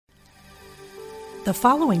The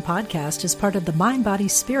following podcast is part of the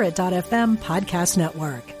MindBodySpirit.fm podcast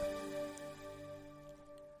network.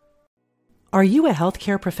 Are you a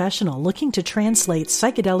healthcare professional looking to translate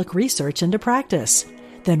psychedelic research into practice?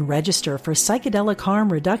 Then register for Psychedelic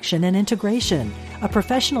Harm Reduction and Integration, a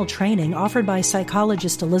professional training offered by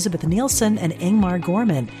psychologist Elizabeth Nielsen and Ingmar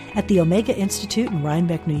Gorman at the Omega Institute in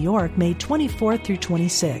Rhinebeck, New York, May 24th through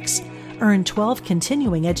 26. Earn 12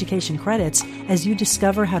 continuing education credits as you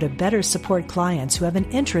discover how to better support clients who have an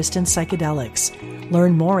interest in psychedelics.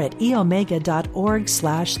 Learn more at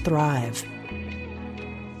eomega.org/thrive.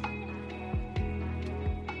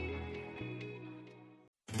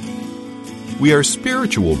 We are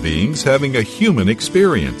spiritual beings having a human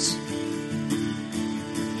experience.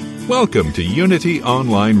 Welcome to Unity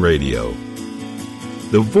Online Radio,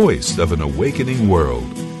 the voice of an awakening world.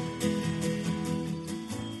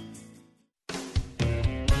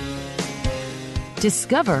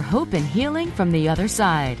 Discover hope and healing from the other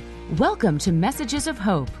side. Welcome to Messages of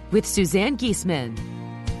Hope with Suzanne Giesemann.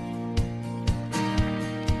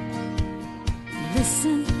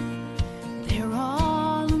 Listen, they're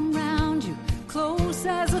all around you, close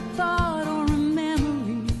as a thought or a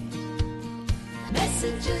memory.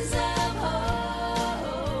 Messages of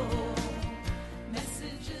hope.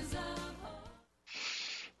 Messages of hope.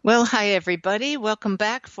 Well, hi everybody. Welcome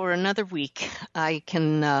back for another week. I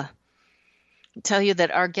can tell you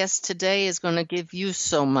that our guest today is going to give you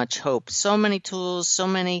so much hope, so many tools, so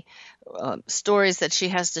many stories that she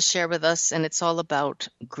has to share with us, and it's all about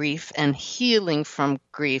grief and healing from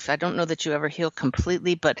grief. I don't know that you ever heal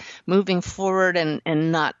completely, but moving forward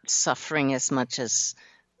and not suffering as much as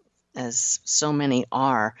so many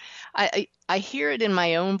are. I hear it in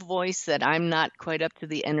my own voice that I'm not quite up to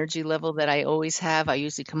the energy level that I always have. I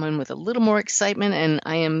usually come in with a little more excitement, and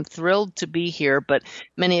I am thrilled to be here. But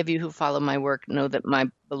many of you who follow my work know that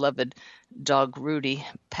my beloved dog Rudy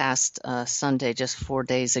passed Sunday, just 4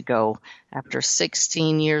 days ago, after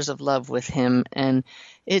 16 years of love with him. And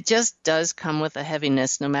it just does come with a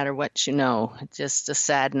heaviness, no matter what you know, just a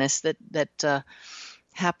sadness that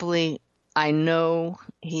happily I know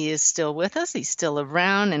he is still with us. He's still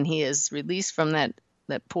around, and he is released from that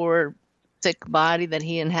poor, sick body that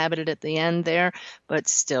he inhabited at the end there. But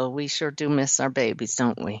still, we sure do miss our babies,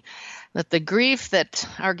 don't we? But the grief that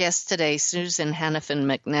our guest today, Susan Hannafin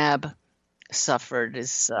McNabb, suffered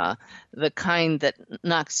is the kind that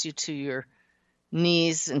knocks you to your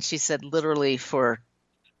knees. And she said literally for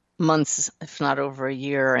months, if not over a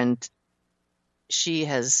year. And she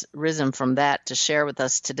has risen from that to share with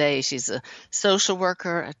us today. She's a social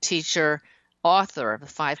worker, a teacher, author of a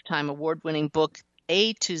 5-time award-winning book,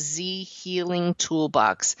 A to Z Healing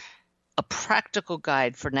Toolbox, a practical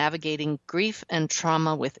guide for navigating grief and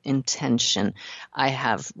trauma with intention. I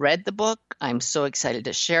have read the book. I'm so excited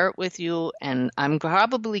to share it with you, and I'm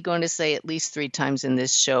probably going to say at least 3 times in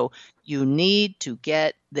this show, you need to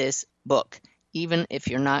get this book, even if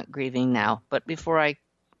you're not grieving now. But before I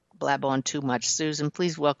blab on too much, Susan,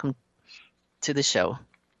 please welcome to the show.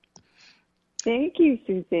 Thank you,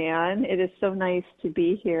 Suzanne. It is so nice to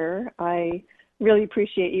be here. I really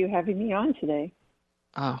appreciate you having me on today.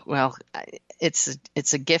 Oh, well, it's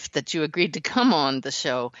a gift that you agreed to come on the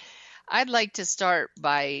show. I'd like to start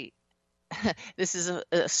by, this is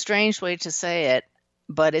a strange way to say it,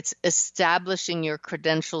 but it's establishing your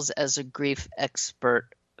credentials as a grief expert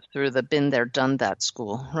through the Been There, Done That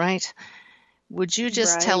school, right? Would you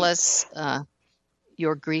just tell us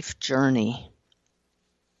your grief journey?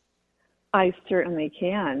 I certainly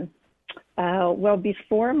can. Well,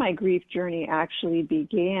 before my grief journey actually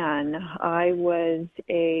began, I was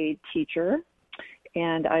a teacher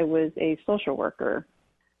and I was a social worker.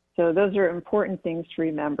 So those are important things to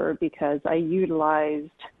remember because I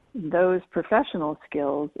utilized those professional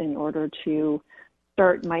skills in order to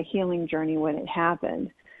start my healing journey when it happened.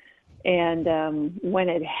 And when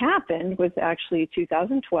it happened was actually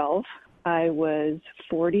 2012. I was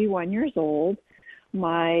 41 years old.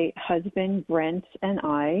 My husband, Brent, and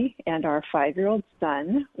I and our 5-year-old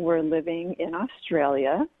son were living in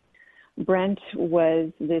Australia. Brent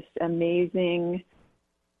was this amazing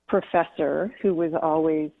professor who was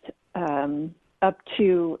always up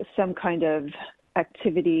to some kind of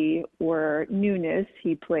activity or newness.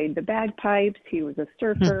 He played the bagpipes. He was a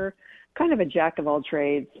surfer, kind of a jack of all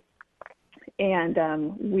trades. And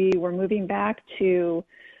we were moving back to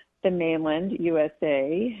the mainland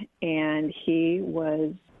USA, and he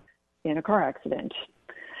was in a car accident.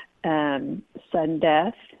 Sudden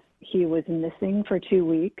death. He was missing for 2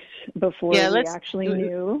 weeks before we actually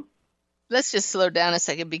knew. Let's just slow down a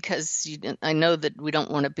second because I know that we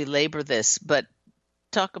don't want to belabor this, but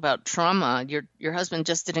talk about trauma. Your husband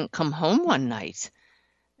just didn't come home one night.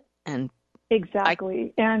 And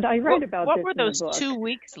Exactly. And I write about what this were in the those book. 2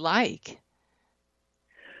 weeks like?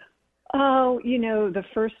 Oh, the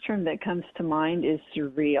first term that comes to mind is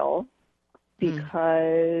surreal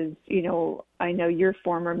because, I know you're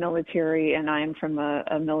former military and I'm from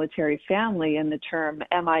a military family, and the term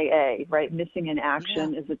MIA, right, missing in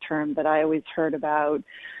action, is a term that I always heard about.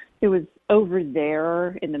 It was over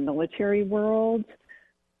there in the military world,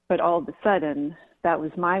 but all of a sudden, that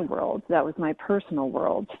was my world. That was my personal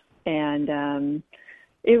world. And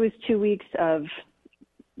it was 2 weeks of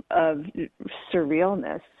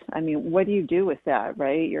surrealness. I mean, what do you do with that,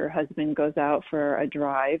 right? Your husband goes out for a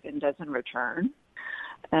drive and doesn't return.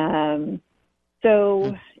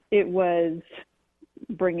 So it was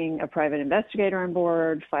bringing a private investigator on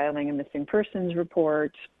board, filing a missing persons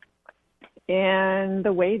report, and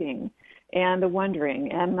the waiting and the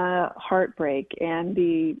wondering and the heartbreak and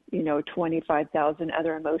the 25,000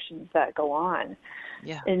 other emotions that go on.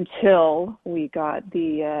 Yeah. Until we got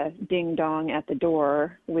the ding dong at the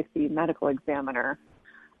door with the medical examiner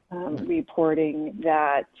reporting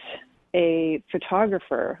that a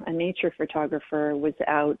nature photographer, was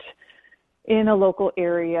out in a local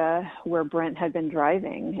area where Brent had been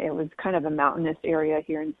driving. It was kind of a mountainous area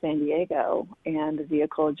here in San Diego, and the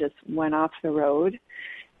vehicle just went off the road.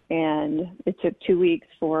 And it took 2 weeks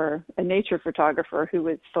for a nature photographer who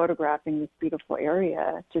was photographing this beautiful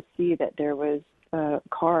area to see that there was a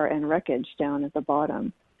car and wreckage down at the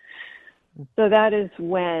bottom. So that is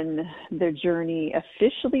when the journey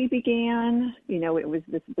officially began. It was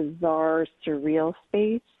this bizarre, surreal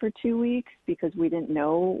space for 2 weeks because we didn't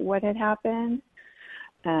know what had happened.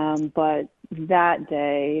 But that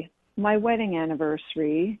day, my wedding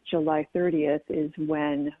anniversary, July 30th, is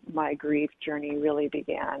when my grief journey really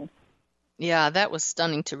began. Yeah, that was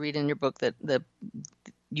stunning to read in your book that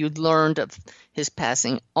you learned of his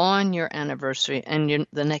passing on your anniversary, and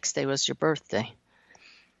the next day was your birthday.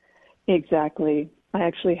 Exactly. I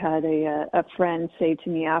actually had a friend say to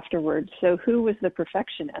me afterwards, so who was the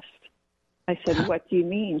perfectionist? I said, what do you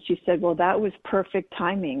mean? She said, well, that was perfect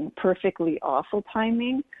timing, perfectly awful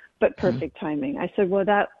timing, but perfect timing. I said, well,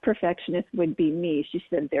 that perfectionist would be me. She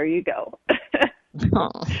said, there you go.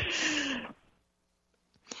 Oh.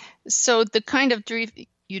 So the kind of grief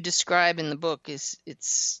you describe in the book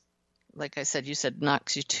it's like I said, you said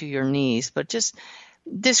knocks you to your knees, but just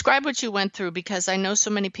describe what you went through, because I know so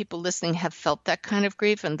many people listening have felt that kind of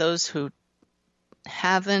grief, and those who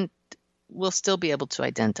haven't will still be able to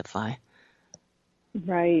identify.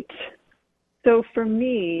 Right. So for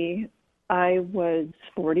me, I was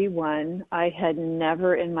 41. I had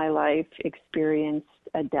never in my life experienced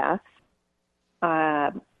a death.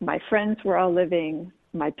 My friends were all living.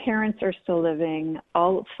 My parents are still living.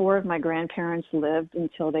 All 4 of my grandparents lived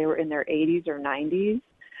until they were in their 80s or 90s.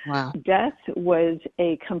 Wow. Death was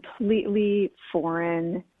a completely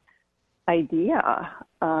foreign idea.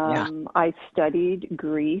 I studied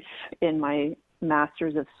grief in my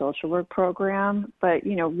Master's of Social Work program, but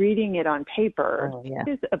reading it on paper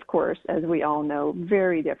is, of course, as we all know,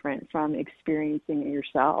 very different from experiencing it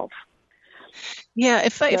yourself. Yeah,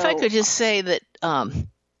 if I could just say that,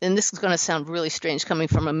 and this is going to sound really strange coming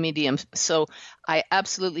from a medium, so I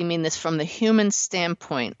absolutely mean this from the human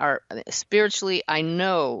standpoint. Spiritually, I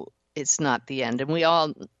know it's not the end, and we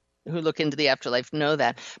all who look into the afterlife know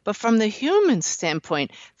that. But from the human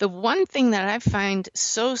standpoint, the one thing that I find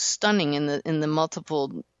so stunning in the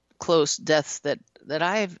multiple close deaths that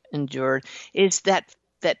I've endured is that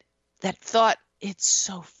thought, it's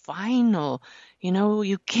so final.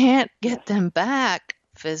 You can't get them back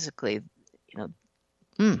physically.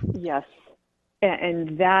 Yes.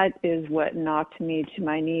 And that is what knocked me to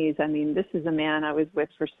my knees. I mean, this is a man I was with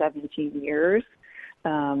for 17 years.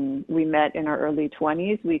 We met in our early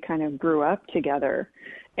 20s. We kind of grew up together.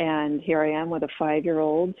 And here I am with a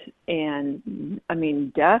 5-year-old. And I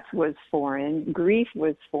mean, death was foreign. Grief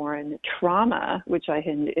was foreign. Trauma, which I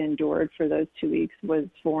had endured for those 2 weeks, was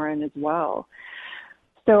foreign as well.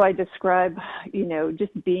 So I describe,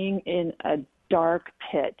 just being in a dark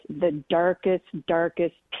pit, the darkest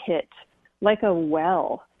pit, like a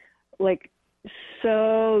well, like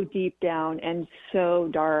so deep down and so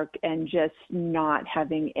dark, and just not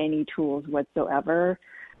having any tools whatsoever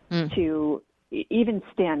to even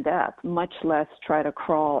stand up, much less try to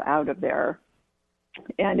crawl out of there.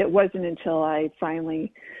 And it wasn't until I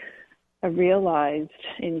finally realized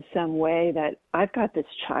in some way that I've got this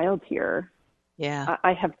child here. Yeah.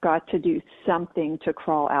 I have got to do something to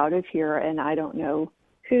crawl out of here, and I don't know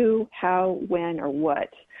who, how, when, or what,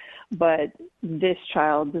 but this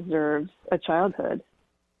child deserves a childhood.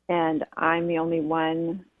 and I'm the only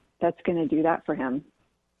one that's going to do that for him.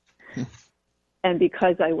 And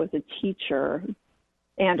because I was a teacher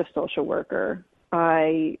and a social worker,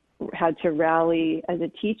 I had to rally as a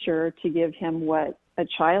teacher to give him what a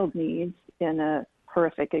child needs in a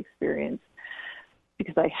horrific experience,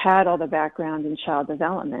 because I had all the background in child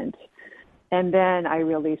development. And then I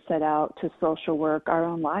really set out to social work our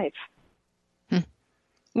own life.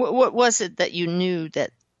 What was it that you knew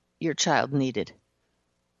that your child needed?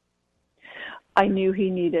 I knew he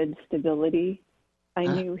needed stability. I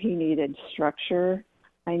knew he needed structure.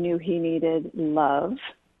 I knew he needed love,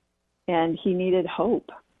 and he needed hope.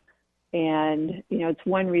 And, it's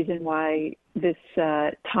one reason why this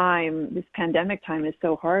pandemic time is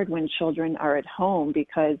so hard when children are at home,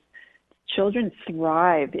 because children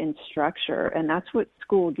thrive in structure, and that's what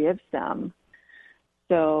school gives them.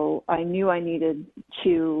 So I knew I needed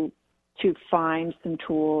to find some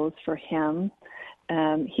tools for him.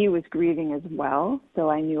 He was grieving as well, so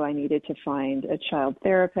I knew I needed to find a child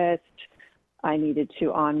therapist. I needed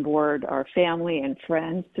to onboard our family and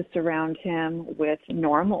friends to surround him with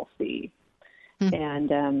normalcy.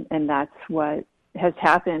 And that's what has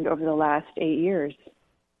happened over the last 8 years.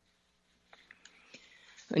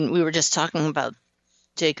 And we were just talking about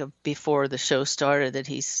Jacob before the show started, that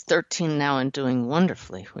he's 13 now and doing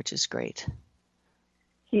wonderfully, which is great.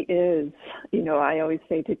 He is. I always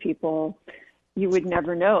say to people, you would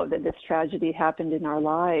never know that this tragedy happened in our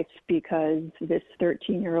life, because this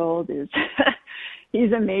 13-year-old is,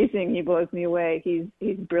 he's amazing. He blows me away.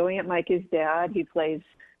 He's brilliant like his dad. He plays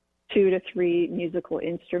 2 to 3 musical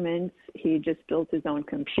instruments. He just built his own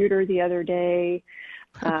computer the other day.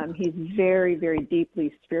 He's very, very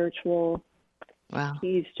deeply spiritual. Wow.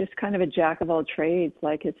 He's just kind of a jack of all trades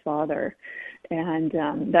like his father. And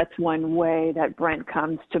that's one way that Brent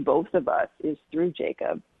comes to both of us, is through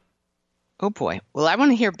Jacob. Oh, boy. Well, I want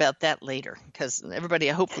to hear about that later, because everybody,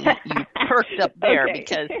 hopefully you perked up there.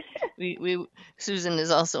 Okay. Because Susan is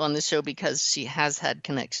also on the show because she has had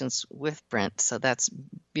connections with Brent. So that's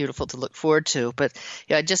beautiful to look forward to. But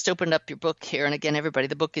yeah, I just opened up your book here. And again, everybody,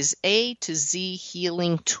 the book is A to Z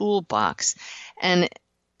Healing Toolbox. And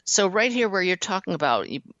so right here where you're talking about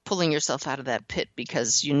you pulling yourself out of that pit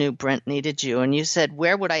because you knew Brent needed you, and you said,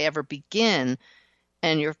 where would I ever begin?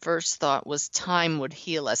 And your first thought was time would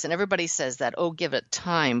heal us. And everybody says that, oh, give it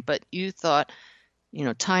time. But you thought,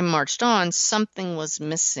 time marched on, something was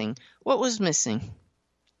missing. What was missing?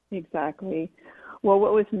 Exactly. Well,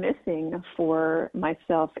 what was missing for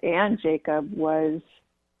myself and Jacob was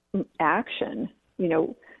action.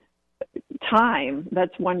 Time,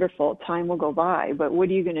 that's wonderful. Time will go by. But what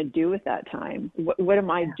are you going to do with that time? What am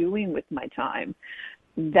I doing with my time?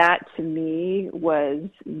 That, to me, was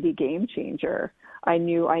the game changer. I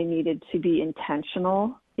knew I needed to be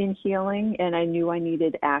intentional in healing, and I knew I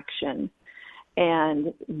needed action.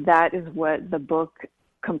 And that is what the book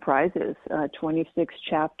comprises, 26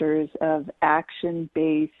 chapters of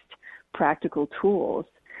action-based practical tools.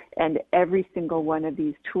 And every single one of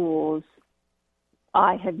these tools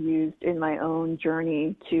I have used in my own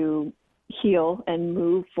journey to heal and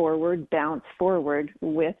move forward, bounce forward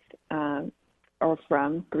with or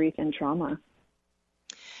from grief and trauma.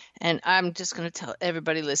 And I'm just going to tell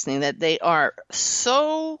everybody listening that they are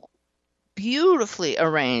so beautifully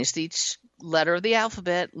arranged, each letter of the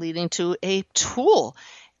alphabet leading to a tool.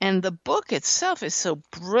 And the book itself is so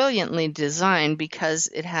brilliantly designed because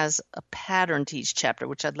it has a pattern to each chapter,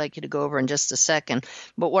 which I'd like you to go over in just a second.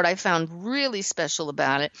 But what I found really special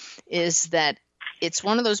about it is that it's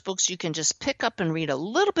one of those books you can just pick up and read a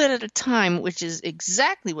little bit at a time, which is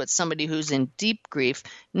exactly what somebody who's in deep grief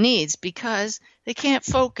needs, because they can't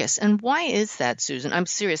focus. And why is that, Susan? I'm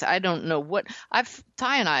serious. I don't know what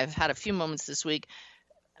Ty and I have had a few moments this week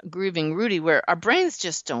grieving Rudy where our brains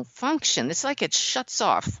just don't function. It's like it shuts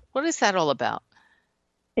off. What is that all about?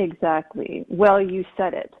 Exactly. Well, you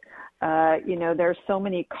said it. There are so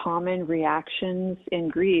many common reactions in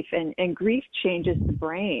grief, and grief changes the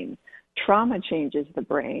brain. Trauma changes the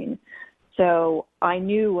brain. So I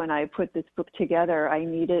knew when I put this book together, I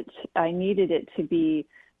needed it to be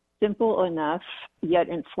simple enough, yet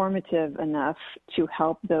informative enough to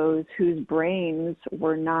help those whose brains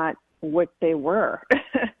were not what they were.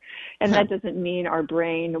 And that doesn't mean our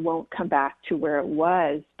brain won't come back to where it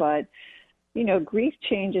was, but, grief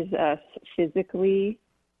changes us physically,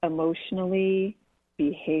 emotionally,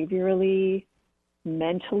 behaviorally,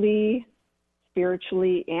 mentally,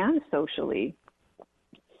 spiritually, and socially.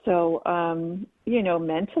 So,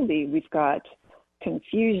 mentally, we've got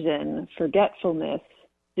confusion, forgetfulness,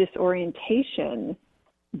 disorientation,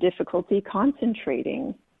 difficulty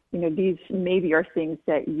concentrating, these maybe are things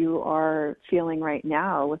that you are feeling right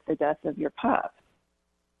now with the death of your pup.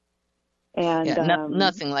 And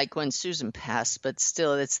nothing like when Susan passed, but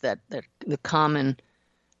still, it's the common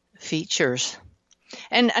features.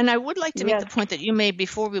 And I would like to make the point that you made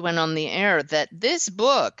before we went on the air, that this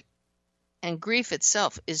book and grief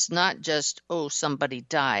itself is not just, oh, somebody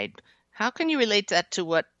died. How can you relate that to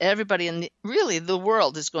what everybody in really the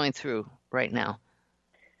world is going through right now?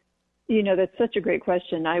 That's such a great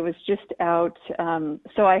question. I was just out.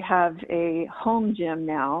 So I have a home gym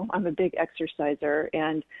now. I'm a big exerciser.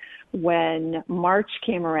 And when March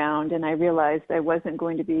came around and I realized I wasn't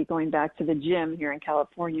going to be going back to the gym here in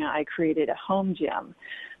California, I created a home gym.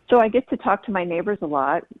 So I get to talk to my neighbors a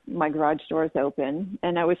lot. My garage door is open.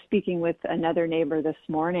 And I was speaking with another neighbor this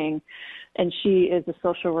morning, and she is a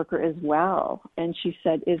social worker as well. And she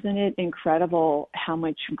said, isn't it incredible how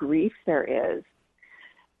much grief there is?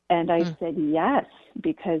 And I said, yes,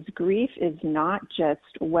 because grief is not just,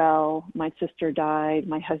 well, my sister died,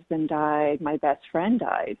 my husband died, my best friend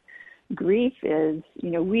died. Grief is,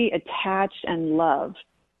 we attach and love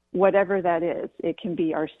whatever that is. It can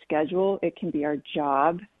be our schedule. It can be our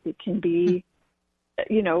job. It can be,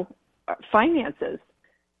 finances.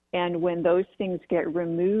 And when those things get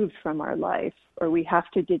removed from our life, or we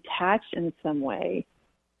have to detach in some way,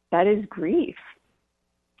 that is grief.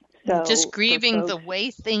 So just grieving the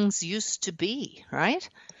way things used to be, right?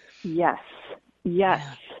 Yes. Yeah.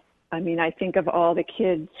 I mean, I think of all the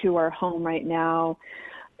kids who are home right now,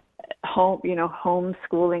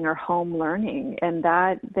 homeschooling or home learning, and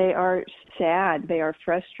that they are sad, they are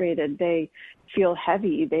frustrated, they feel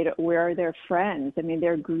heavy, where are their friends? I mean,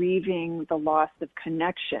 they're grieving the loss of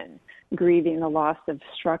connection, grieving the loss of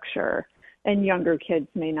structure. And younger kids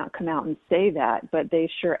may not come out and say that, but they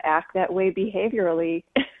sure act that way behaviorally.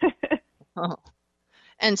 Oh.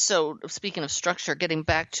 And so, speaking of structure, getting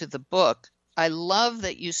back to the book, I love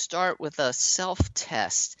that you start with a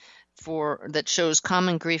self-test that shows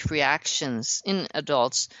common grief reactions in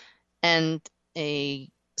adults and a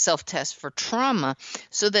self-test for trauma,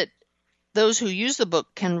 so that those who use the book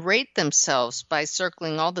can rate themselves by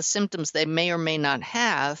circling all the symptoms they may or may not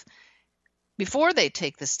have before they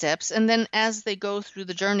take the steps. And then as they go through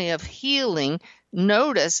the journey of healing,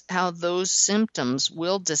 notice how those symptoms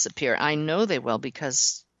will disappear. I know they will,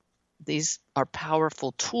 because these are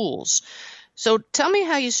powerful tools. So tell me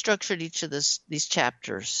how you structured each of these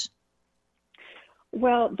chapters.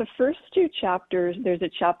 Well, the first two chapters, there's a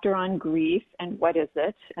chapter on grief and what is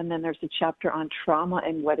it, and then there's a chapter on trauma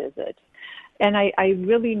and what is it. And I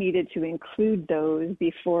really needed to include those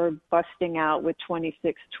before busting out with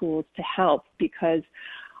 26 tools to help, because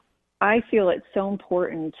I feel it's so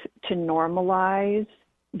important to normalize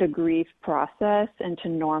the grief process and to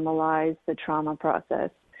normalize the trauma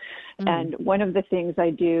process. And one of the things I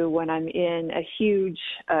do when I'm in a huge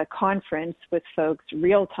conference with folks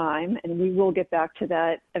real time, and we will get back to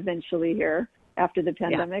that eventually here after the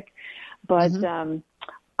pandemic, but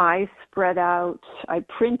I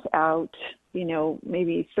print out,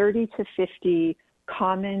 maybe 30 to 50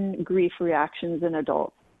 common grief reactions in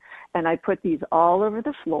adults. And I put these all over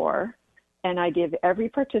the floor, and I give every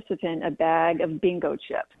participant a bag of bingo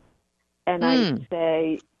chips. And I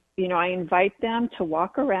say, I invite them to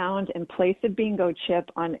walk around and place a bingo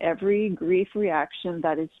chip on every grief reaction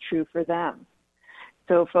that is true for them.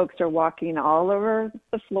 So folks are walking all over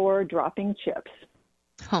the floor, dropping chips.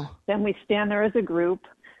 Then we stand there as a group,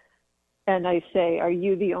 and I say, are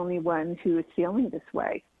you the only one who is feeling this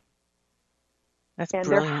way? That's and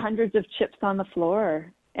brilliant. There are hundreds of chips on the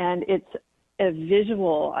floor, and it's a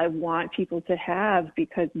visual I want people to have,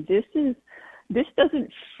 because this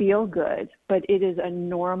doesn't feel good, but it is a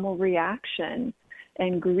normal reaction.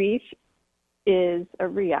 And grief is a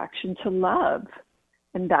reaction to love,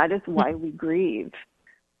 and that is why we grieve.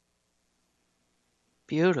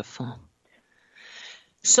 Beautiful.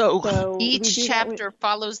 So each chapter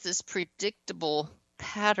follows this predictable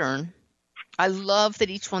pattern. I love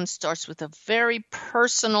that each one starts with a very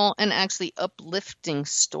personal and actually uplifting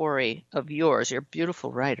story of yours. You're a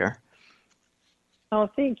beautiful writer. Oh,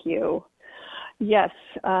 thank you. Yes,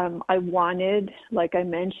 I wanted, like I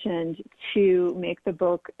mentioned, to make the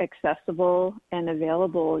book accessible and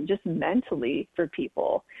available just mentally for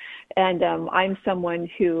people. And I'm someone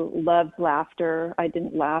who loves laughter. I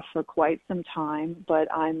didn't laugh for quite some time, but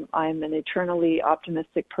I'm an eternally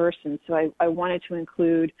optimistic person. So I wanted to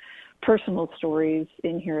include personal stories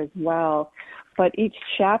in here as well. But each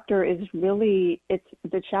chapter is really,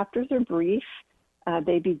 the chapters are brief.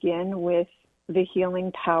 They begin with the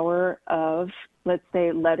healing power of, let's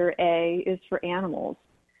say, letter A is for animals.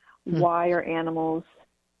 Why are animals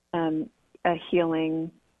a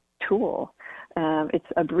healing tool. It's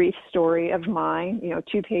a brief story of mine,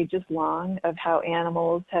 2 pages long, of how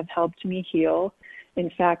animals have helped me heal. In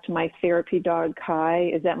fact, my therapy dog,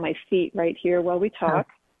 Kai, is at my feet right here while we talk.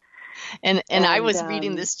 And I was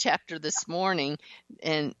reading this chapter this morning,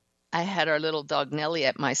 and I had our little dog Nellie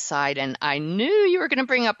at my side, and I knew you were going to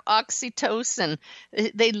bring up oxytocin.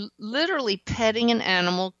 They literally, petting an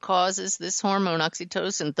animal causes this hormone,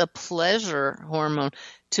 oxytocin, the pleasure hormone,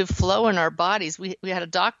 to flow in our bodies. We had a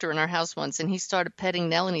doctor in our house once, and he started petting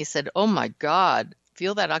Nellie, and he said, "Oh my God,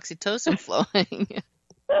 feel that oxytocin flowing."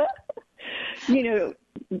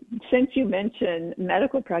 Since you mentioned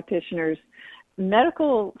medical practitioners,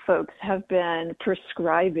 medical folks have been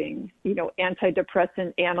prescribing,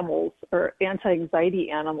 antidepressant animals or anti-anxiety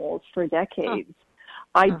animals for decades.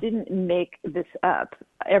 I didn't make this up.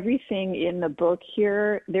 Everything in the book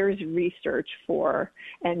here, there's research for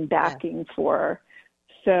and backing for.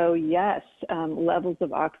 So yes, levels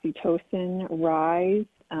of oxytocin rise,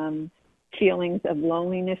 feelings of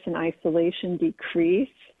loneliness and isolation decrease,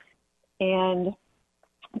 and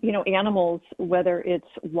animals, whether it's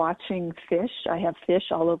watching fish, I have fish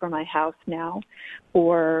all over my house now,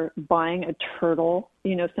 or buying a turtle,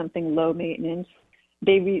 something low maintenance,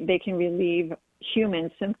 they can relieve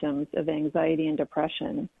human symptoms of anxiety and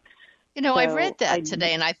depression. I read that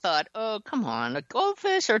today, and I thought, oh, come on, a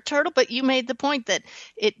goldfish or a turtle. But you made the point that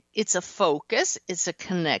it's a focus, it's a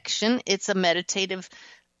connection, it's a meditative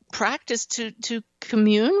practice to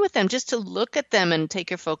commune with them, just to look at them and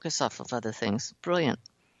take your focus off of other things. Brilliant.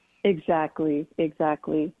 Exactly.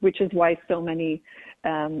 Which is why so many,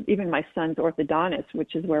 even my son's orthodontist,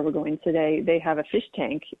 which is where we're going today, they have a fish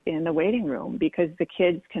tank in the waiting room because the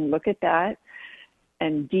kids can look at that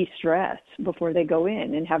and de-stress before they go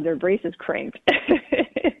in and have their braces cranked.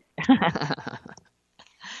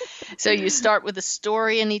 So you start with a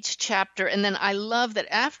story in each chapter, and then I love that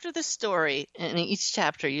after the story in each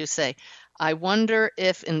chapter you say, I wonder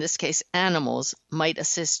if, in this case, animals might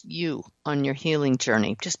assist you on your healing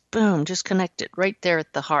journey. Just boom, just connect it right there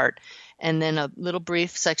at the heart. And then a little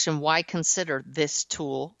brief section, why consider this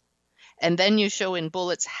tool? And then you show in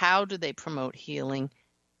bullets, how do they promote healing?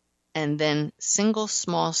 And then single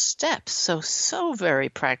small steps. So very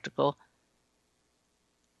practical.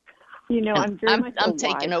 I'm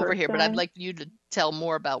taking over here, but I'd like you to tell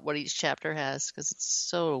more about what each chapter has because it's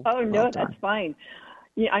so. Oh, no, well that's fine.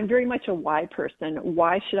 Yeah, I'm very much a why person.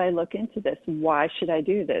 Why should I look into this? Why should I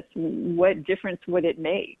do this? What difference would it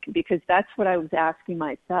make? Because that's what I was asking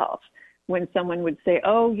myself when someone would say,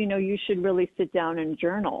 oh, you should really sit down and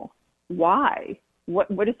journal. Why?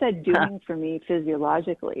 What is that doing for me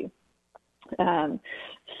physiologically?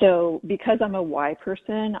 So because I'm a why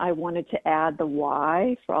person, I wanted to add the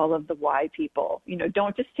why for all of the why people.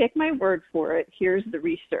 Don't just take my word for it. Here's the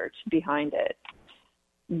research behind it.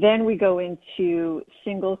 Then we go into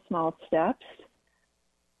single small steps.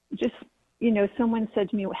 Just, someone said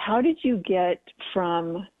to me, how did you get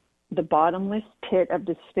from the bottomless pit of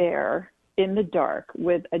despair in the dark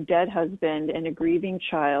with a dead husband and a grieving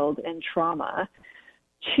child and trauma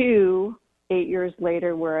to 8 years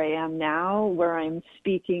later where I am now, where I'm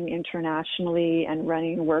speaking internationally and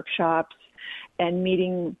running workshops and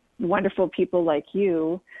meeting wonderful people like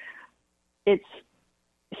you? It's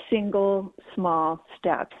single small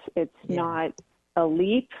steps. It's not a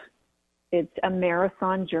leap. It's a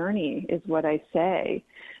marathon journey is what I say.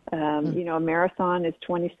 A marathon is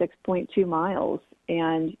 26.2 miles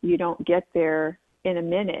and you don't get there in a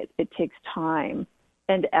minute. It takes time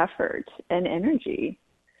and effort and energy.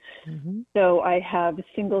 Mm-hmm. So I have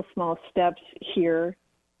single small steps here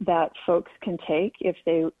that folks can take if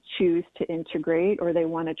they choose to integrate or they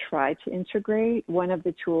want to try to integrate one of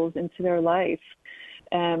the tools into their life.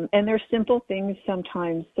 And they're simple things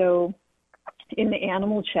sometimes. So in the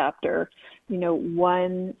animal chapter,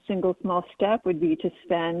 one single small step would be to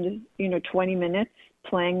spend, 20 minutes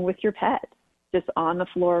playing with your pet, just on the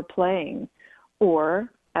floor playing.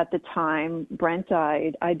 Or at the time Brent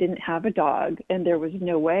died, I didn't have a dog and there was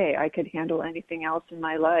no way I could handle anything else in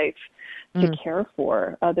my life to care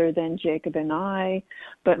for other than Jacob and I.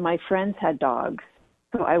 But my friends had dogs.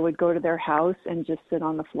 So I would go to their house and just sit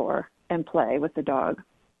on the floor and play with the dog.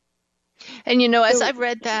 And as I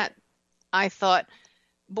read that, I thought,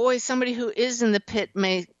 boy, somebody who is in the pit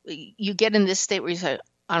you get in this state where you say,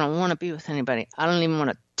 I don't want to be with anybody. I don't even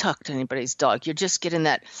want to talk to anybody's dog. You just get in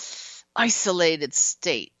that isolated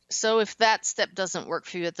state. So if that step doesn't work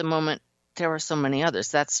for you at the moment, there are so many others.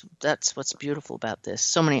 That's what's beautiful about this.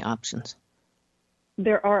 So many options.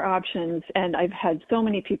 There are options, and I've had so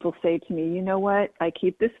many people say to me, you know what, I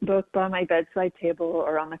keep this book by my bedside table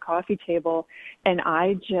or on the coffee table, and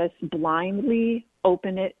I just blindly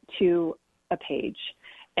open it to a page.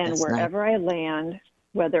 And That's wherever I land,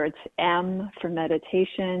 whether it's M for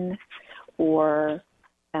meditation or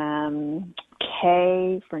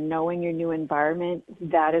K for knowing your new environment,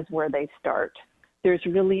 that is where they start. There's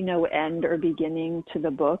really no end or beginning to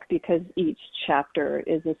the book because each chapter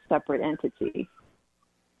is a separate entity.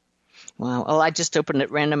 Wow. Well, I just opened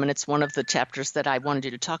it random, and it's one of the chapters that I wanted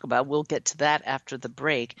you to talk about. We'll get to that after the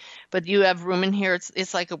break. But you have room in here.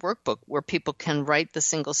 It's like a workbook where people can write the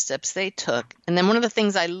single steps they took. And then one of the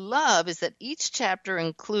things I love is that each chapter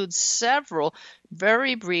includes several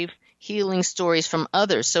very brief healing stories from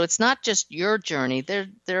others. So it's not just your journey.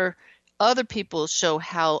 There other people show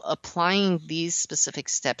how applying these specific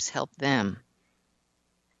steps help them.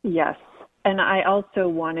 Yes. And I also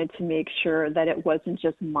wanted to make sure that it wasn't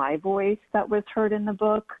just my voice that was heard in the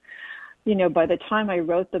book. You know, by the time I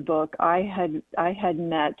wrote the book, I had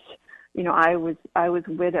met, you know, I was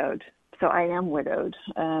widowed, so I am widowed,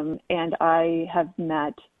 and I have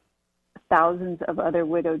met thousands of other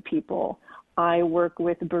widowed people. I work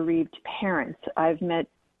with bereaved parents. I've met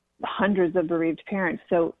hundreds of bereaved parents,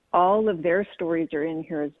 so all of their stories are in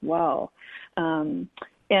here as well, and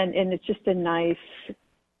it's just a nice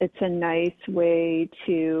way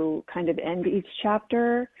to kind of end each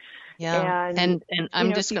chapter. Yeah, and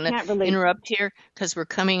I'm just going to interrupt here because we're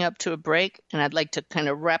coming up to a break, and I'd like to kind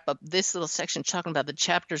of wrap up this little section talking about the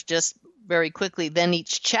chapters just very quickly. Then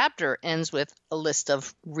each chapter ends with a list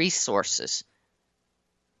of resources.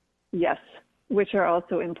 Yes, which are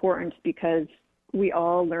also important because we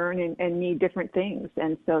all learn and need different things,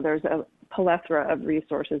 and so there's a plethora of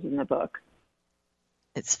resources in the book.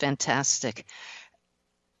 It's fantastic.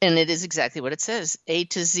 And it is exactly what it says, A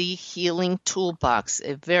to Z Healing Toolbox,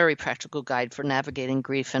 a very practical guide for navigating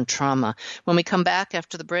grief and trauma. When we come back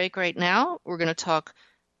after the break right now, we're going to talk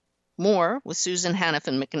more with Susan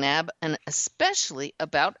Hannafin McNabb, and especially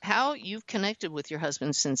about how you've connected with your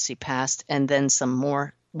husband since he passed, and then some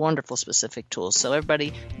more wonderful specific tools. So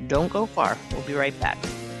everybody, don't go far. We'll be right back.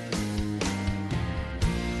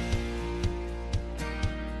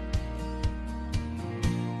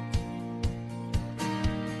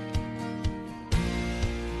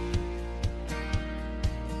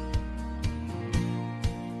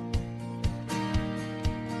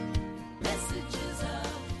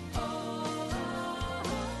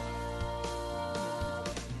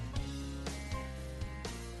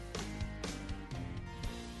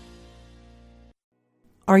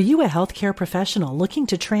 Are you a healthcare professional looking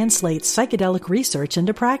to translate psychedelic research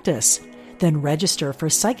into practice? Then register for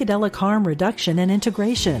Psychedelic Harm Reduction and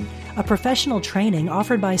Integration, a professional training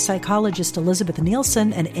offered by psychologist Elizabeth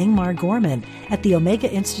Nielsen and Ingmar Gorman at the Omega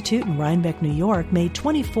Institute in Rhinebeck, New York, May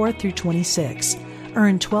 24th through 26.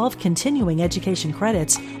 Earn 12 continuing education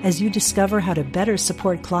credits as you discover how to better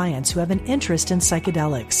support clients who have an interest in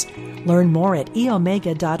psychedelics. Learn more at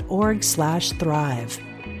eomega.org/thrive.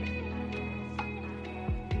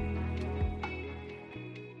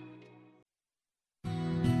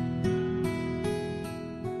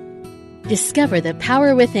 Discover the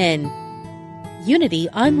power within. Unity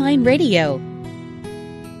Online Radio.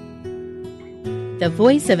 The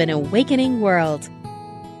voice of an awakening world.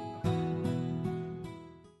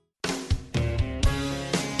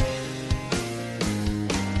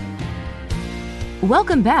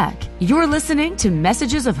 Welcome back. You're listening to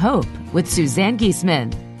Messages of Hope with Suzanne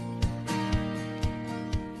Giesemann.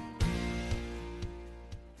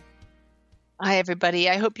 Hi, everybody.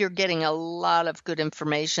 I hope you're getting a lot of good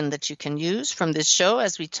information that you can use from this show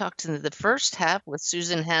as we talked in the first half with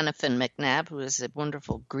Susan Hannafin McNabb, who is a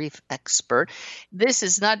wonderful grief expert. This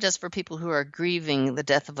is not just for people who are grieving the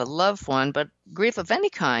death of a loved one, but grief of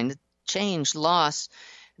any kind, change, loss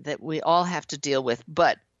that we all have to deal with,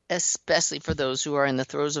 but especially for those who are in the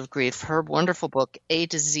throes of grief. Her wonderful book, A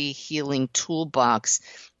to Z Healing Toolbox,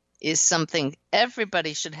 is something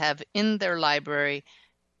everybody should have in their library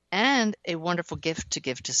and a wonderful gift to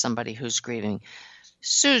give to somebody who's grieving.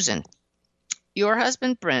 Susan, your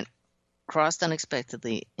husband Brent crossed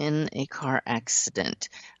unexpectedly in a car accident.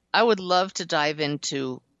 I would love to dive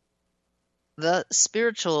into the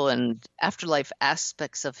spiritual and afterlife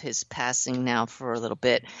aspects of his passing now for a little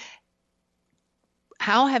bit.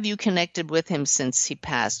 How have you connected with him since he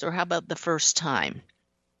passed, or how about the first time?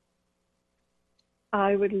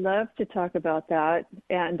 I would love to talk about that.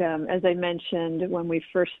 And as I mentioned when we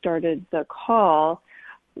first started the call,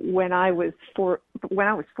 when I was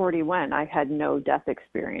 41, I had no death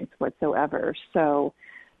experience whatsoever. So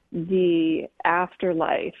the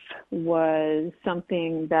afterlife was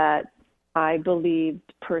something that I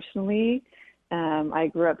believed personally. I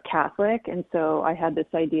grew up Catholic, and so I had this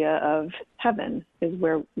idea of heaven is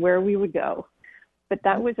where we would go. but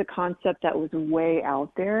that was a concept that was way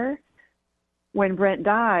out there. When Brent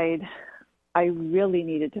died, I really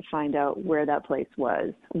needed to find out where that place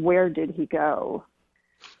was. Where did he go?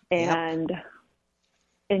 And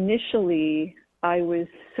initially, I was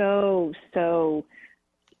so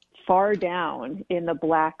far down in the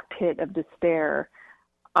black pit of despair,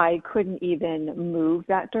 I couldn't even move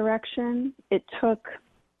that direction. It took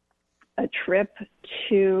a trip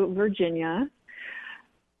to Virginia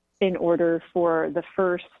in order for the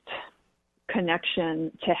first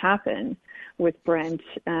connection to happen with Brent.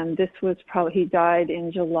 This was probably, he died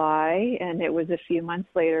in July, and it was a few months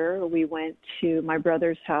later we went to my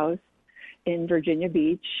brother's house in Virginia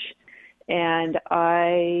Beach, and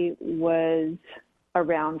I was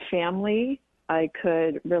around family. I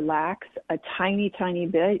could relax a tiny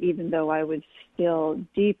bit, even though I was still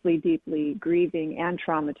deeply grieving and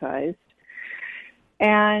traumatized.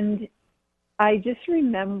 And I just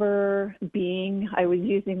remember I was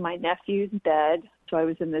using my nephew's bed. So I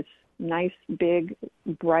was in this nice, big,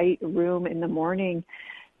 bright room in the morning.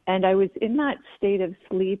 And I was in that state of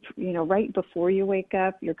sleep, right before you wake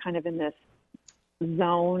up, you're kind of in this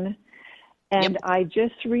zone. And I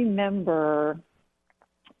just remember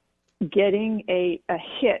getting a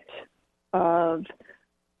hit of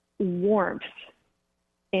warmth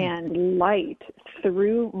and light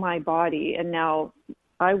through my body. And now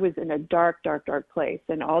I was in a dark place.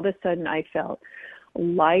 And all of a sudden I felt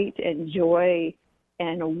light and joy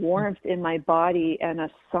and warmth in my body, and a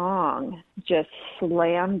song just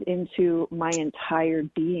slammed into my entire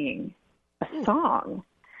being, a song.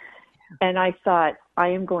 And I thought, I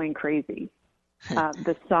am going crazy.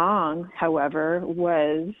 The song, however,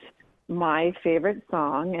 was my favorite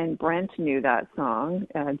song, and Brent knew that song,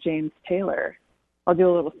 James Taylor. I'll do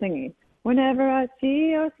a little singing. Whenever I see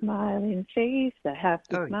your smiling face, I have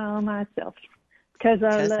to smile myself, because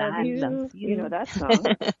I love you. You know that song.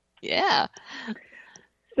 Yeah.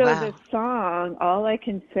 So the song, all I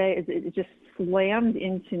can say is it just slammed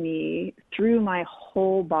into me through my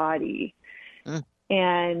whole body.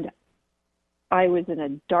 And I was in a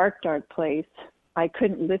dark place. I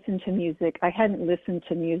couldn't listen to music. I hadn't listened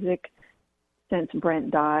to music since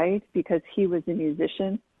Brent died, because he was a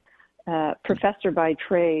musician, professor by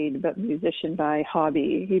trade, but musician by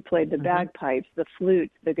hobby. He played the bagpipes, the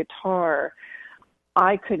flute, the guitar.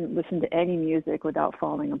 I couldn't listen to any music without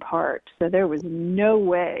falling apart. So there was no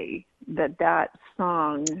way that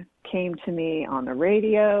song came to me on the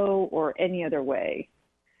radio or any other way.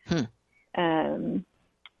 So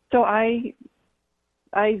I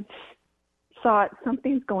thought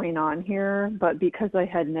something's going on here, but because I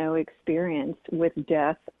had no experience with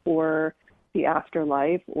death or the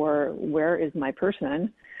afterlife or where is my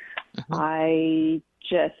person, I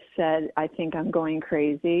just said, I think I'm going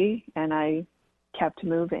crazy, and I kept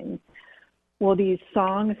moving. Well, these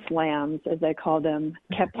song slams, as I call them,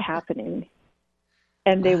 kept happening.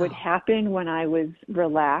 And they would happen when I was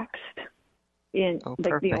relaxed.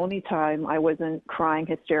 The only time I wasn't crying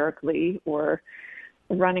hysterically or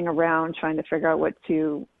running around trying to figure out what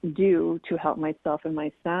to do to help myself and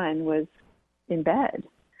my son was in bed.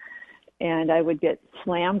 And I would get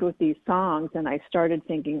slammed with these songs, and I started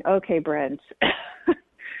thinking, okay, Brent,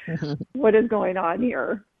 what is going on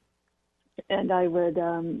here? And I would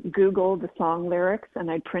Google the song lyrics,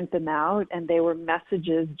 and I'd print them out, and they were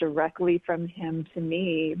messages directly from him to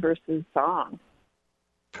me versus song.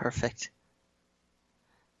 Perfect.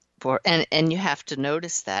 And you have to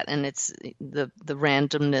notice that, and it's the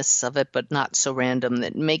randomness of it, but not so random,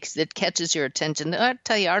 that catches your attention. I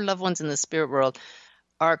tell you, our loved ones in the spirit world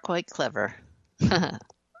are quite clever.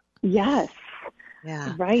 Yes.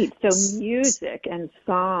 Yeah. Right. So music and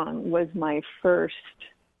song was my first,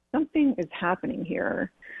 something is happening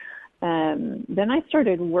here. Then I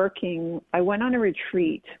started working. I went on a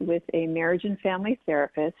retreat with a marriage and family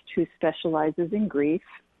therapist who specializes in grief.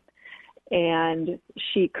 And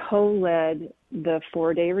she co-led the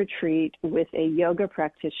 4-day retreat with a yoga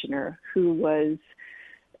practitioner who was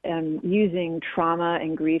using trauma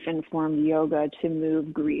and grief-informed yoga to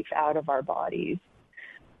move grief out of our bodies.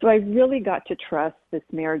 So I really got to trust this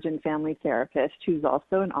marriage and family therapist, who's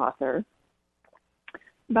also an author.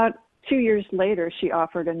 About 2 years later, she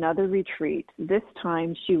offered another retreat. This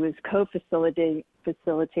time she was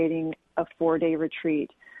facilitating a 4-day retreat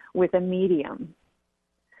with a medium.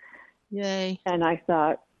 Yay. And I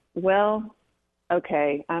thought, well,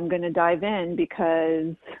 okay, I'm going to dive in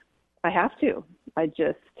because I have to.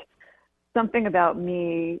 Something about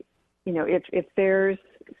me, if there's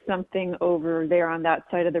something over there on that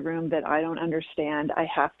side of the room that I don't understand, I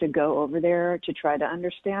have to go over there to try to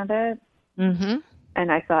understand it.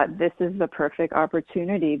 And I thought, this is the perfect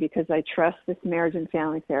opportunity because I trust this marriage and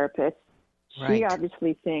family therapist. Right. She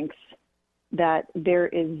obviously thinks that there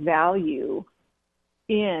is value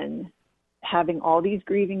in having all these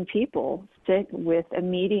grieving people sit with a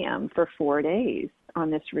medium for 4 days on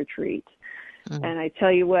this retreat. Mm. And I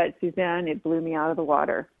tell you what, Suzanne, it blew me out of the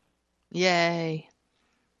water. Yay.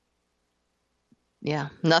 Yeah,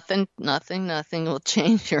 nothing will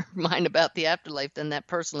change your mind about the afterlife than that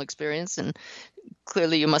personal experience. And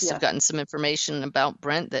clearly you must have gotten some information about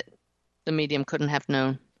Brent that the medium couldn't have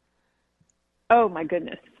known. Oh, my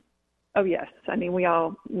goodness. Oh, yes. I mean,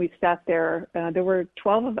 we sat there. There were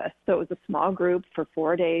 12 of us, so it was a small group for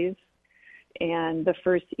 4 days. And the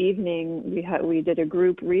first evening, we did a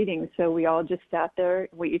group reading, so we all just sat there.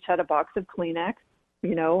 We each had a box of Kleenex.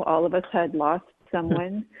 You know, all of us had lost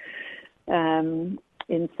someone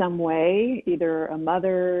in some way, either a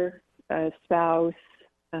mother, a spouse,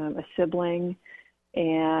 a sibling.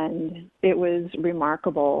 And it was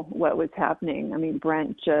remarkable what was happening. I mean,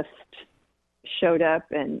 Brent just showed up,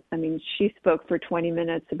 and I mean, she spoke for 20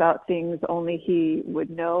 minutes about things only he would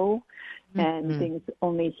know and things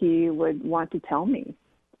only he would want to tell me.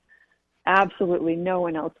 Absolutely no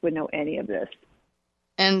one else would know any of this.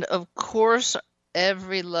 And of course,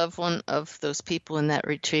 every loved one of those people in that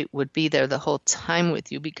retreat would be there the whole time with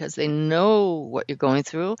you because they know what you're going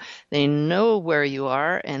through. They know where you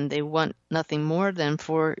are, and they want nothing more than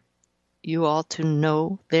for you all to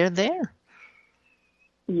know they're there.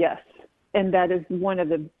 Yes. And that is one of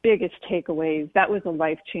the biggest takeaways. That was a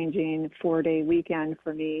life-changing 4-day weekend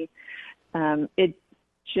for me. The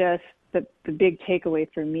big takeaway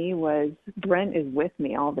for me was Brent is with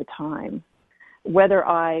me all the time. Whether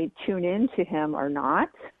I tune in to him or not,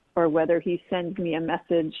 or whether he sends me a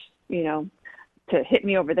message, you know, to hit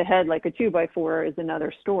me over the head like a 2x4 is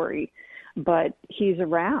another story. But he's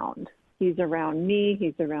around. He's around me.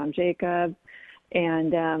 He's around Jacob.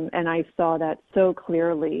 And I saw that so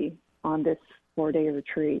clearly on this 4-day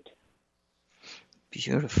retreat.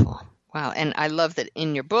 Beautiful. Wow. And I love that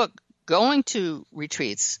in your book, going to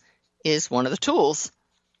retreats is one of the tools.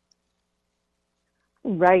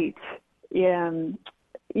 Right. You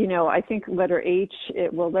know, I think letter H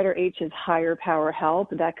is higher power help.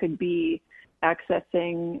 That could be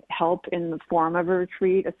accessing help in the form of a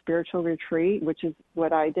retreat, a spiritual retreat, which is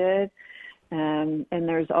what I did. And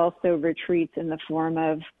there's also retreats in the form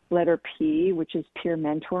of letter P, which is peer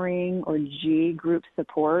mentoring, or G, group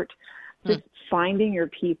support. Just finding your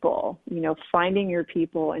people, finding your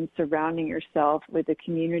people and surrounding yourself with a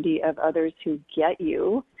community of others who get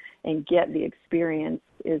you and get the experience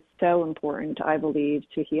is so important, I believe,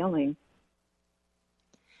 to healing.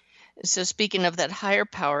 So speaking of that higher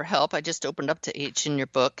power help, I just opened up to H in your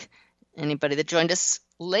book. Anybody that joined us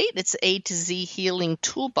late, it's A to Z Healing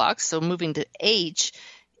Toolbox. So moving to H,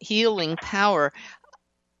 healing power.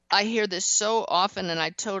 I hear this so often, and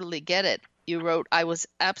I totally get it. You wrote, I was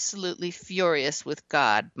absolutely furious with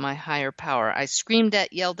God, my higher power. I screamed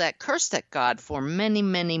at, yelled at, cursed at God for many,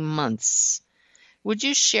 many months. Would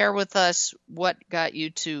you share with us what got you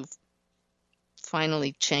to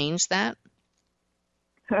finally change that?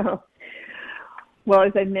 Oh. Well,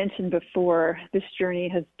 as I mentioned before, this journey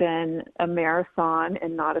has been a marathon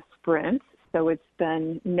and not a sprint. So it's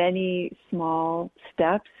been many small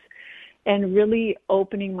steps and really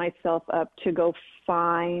opening myself up to go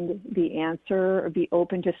find the answer or be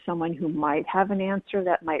open to someone who might have an answer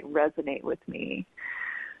that might resonate with me.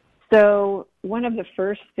 So one of the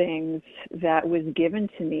first things that was given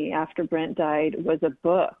to me after Brent died was a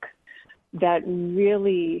book that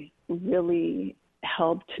really, really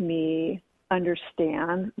helped me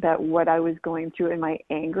understand that what I was going through in my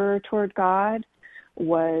anger toward God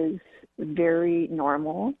was very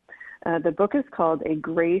normal. The book is called A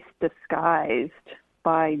Grace Disguised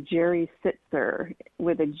by Jerry Sittser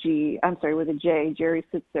with a J, Jerry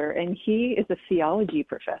Sittser, and he is a theology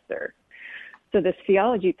professor. So this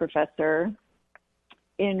theology professor,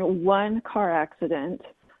 in one car accident,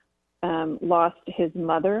 lost his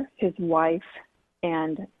mother, his wife,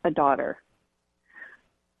 and a daughter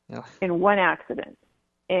in one accident.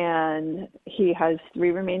 And he has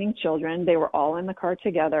 3 remaining children. They were all in the car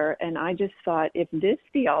together. And I just thought, if this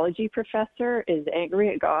theology professor is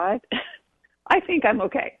angry at God, I think I'm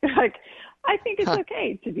okay. I think it's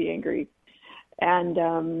okay to be angry.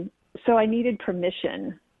 And so I needed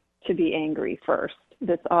permission to be angry first.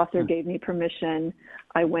 This author gave me permission.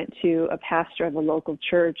 I went to a pastor of a local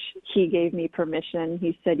church. He gave me permission.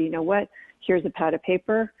 He said, you know what? Here's a pad of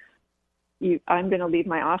paper. I'm going to leave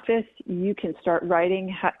my office. You can start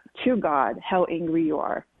writing to God how angry you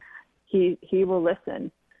are. He will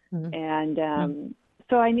listen. And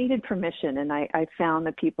So I needed permission, and I found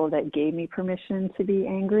the people that gave me permission to be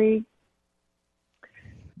angry.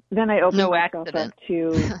 Then I opened No myself accident. up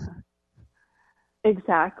to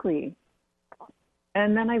exactly.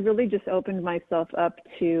 And then I really just opened myself up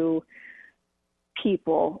to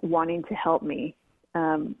people wanting to help me.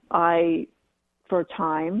 I, for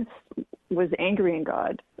times, was angry at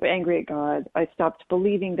God. I stopped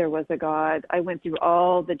believing there was a God. I went through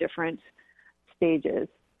all the different stages,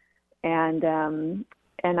 and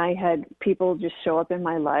I had people just show up in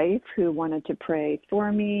my life who wanted to pray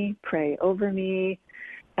for me, pray over me,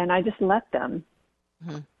 and I just let them.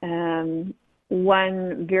 Mm-hmm.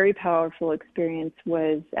 One very powerful experience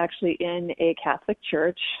was actually in a Catholic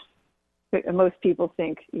church. Most people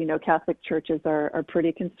think, Catholic churches are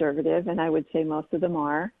pretty conservative, and I would say most of them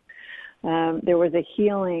are. There was a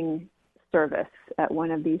healing service at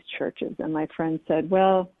one of these churches, and my friend said,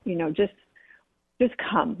 well, just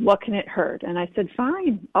come. What can it hurt? And I said,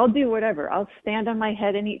 fine, I'll do whatever. I'll stand on my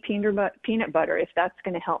head and eat peanut butter if that's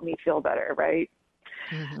going to help me feel better, right?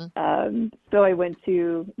 Mm-hmm. So I went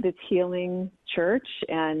to this healing church,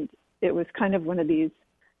 and it was kind of one of these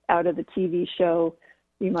out of the TV show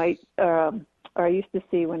you might, or I used to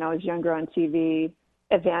see when I was younger on TV,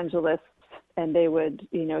 evangelists, and they would,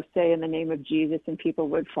 say in the name of Jesus, and people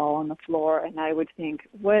would fall on the floor, and I would think,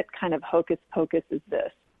 what kind of hocus pocus is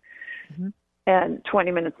this? Mm-hmm. And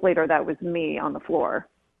 20 minutes later, that was me on the floor.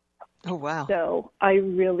 Oh, wow. So I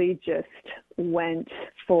really just went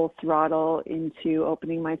full throttle into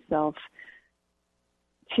opening myself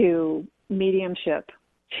to mediumship,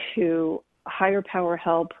 to higher power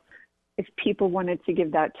help. If people wanted to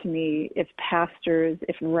give that to me, if pastors,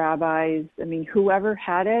 if rabbis, whoever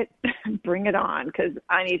had it, bring it on, because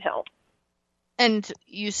I need help. And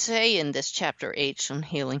you say in this chapter 8 on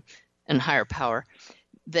healing and higher power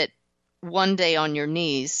that one day on your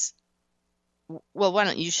knees, well, why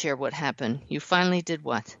don't you share what happened? You finally did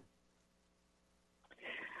what?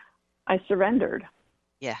 I surrendered.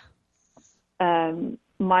 Yeah.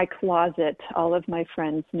 My closet, all of my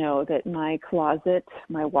friends know that my closet,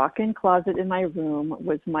 my walk-in closet in my room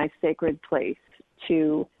was my sacred place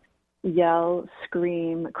to yell,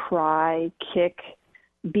 scream, cry, kick,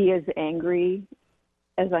 be as angry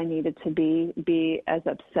as I needed to be as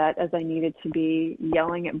upset as I needed to be,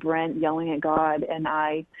 yelling at Brent, yelling at God, and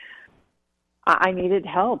I needed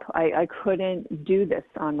help. I couldn't do this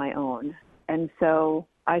on my own. And so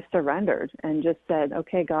I surrendered and just said,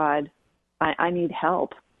 okay, God, I need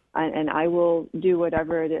help, and I will do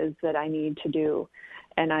whatever it is that I need to do.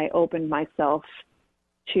 And I opened myself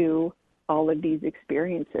to all of these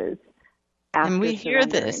experiences. And we hear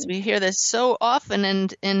this so often,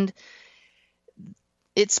 and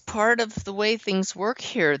it's part of the way things work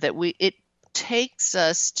here, that it takes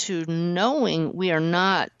us to knowing we are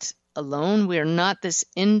not alone. We are not this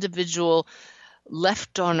individual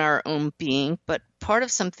left on our own being, but part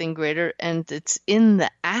of something greater. And it's in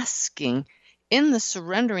the asking, in the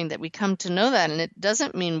surrendering, that we come to know that. And it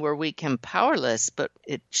doesn't mean we're weak and powerless, but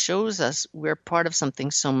it shows us we're part of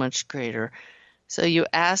something so much greater. So you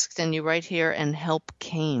asked, and you write here, and help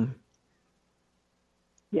came.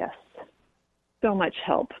 Yes. So much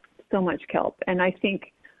help. And I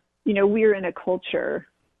think, we're in a culture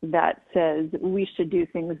that says we should do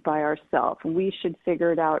things by ourselves. We should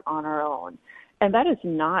figure it out on our own. And that is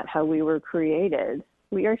not how we were created.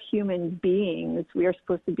 We are human beings. We are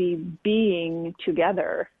supposed to be being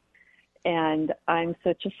together. And I'm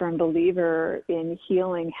such a firm believer in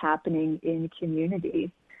healing happening in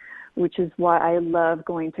community, which is why I love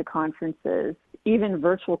going to conferences, even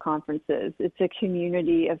virtual conferences. It's a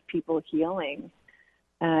community of people healing.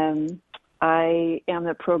 I am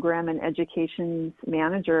the program and education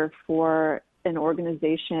manager for an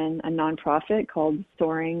organization, a nonprofit called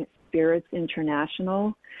Soaring Spirits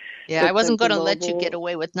International. Yeah, I wasn't going to let you get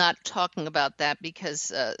away with not talking about that,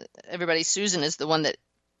 because Susan is the one that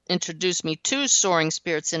introduced me to Soaring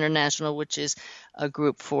Spirits International, which is a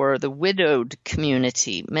group for the widowed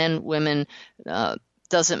community, men, women,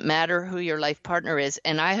 doesn't matter who your life partner is.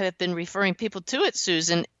 And I have been referring people to it,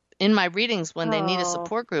 Susan, in my readings when they need a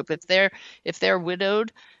support group. If they're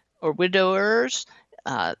widowed or widowers,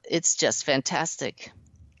 it's just fantastic.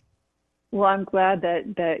 Well, I'm glad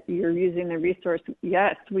that you're using the resource.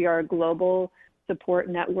 Yes, we are a global support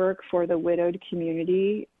network for the widowed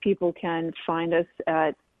community. People can find us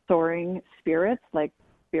at Soaring Spirits, like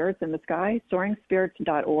spirits in the sky,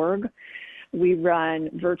 soaringspirits.org. We run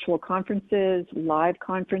virtual conferences, live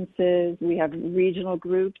conferences. We have regional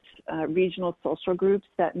groups, regional social groups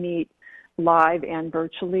that meet live and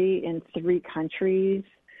virtually in 3 countries.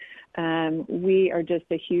 We are just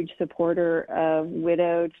a huge supporter of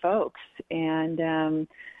widowed folks. And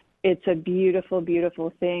it's a beautiful,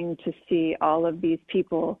 beautiful thing to see all of these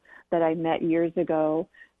people that I met years ago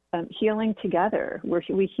healing together.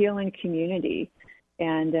 We heal in community.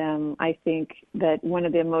 And I think that one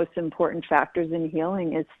of the most important factors in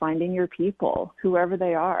healing is finding your people, whoever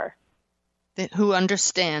they are. Who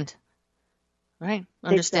understand, right?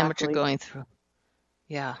 Understand what you're Exactly. going through.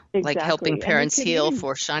 Yeah, Exactly. like helping And they parents could heal even-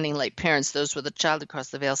 for Shining Light Parents, those with a child across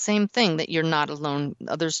the veil. Same thing, that you're not alone.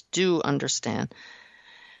 Others do understand.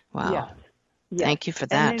 Wow. Yes. Yes. Thank you for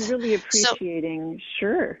that. And then really So, appreciating,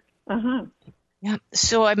 sure. Uh-huh. yeah.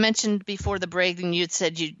 So I mentioned before the break, and you'd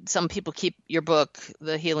said some people keep your book,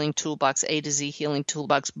 The Healing Toolbox, A to Z Healing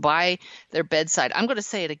Toolbox, by their bedside. I'm going to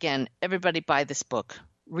say it again. Everybody buy this book.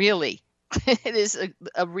 Really. It is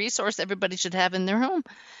a resource everybody should have in their home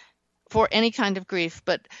for any kind of grief.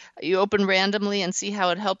 But you open randomly and see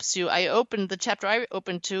how it helps you. The chapter I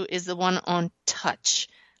opened to is the one on touch.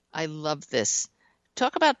 I love this.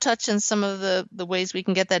 Talk about touch and some of the ways we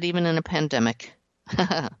can get that even in a pandemic.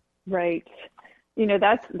 Right.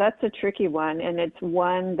 That's a tricky one, and it's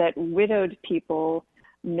one that widowed people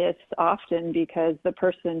miss often because the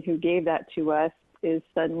person who gave that to us is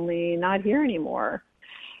suddenly not here anymore.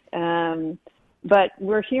 But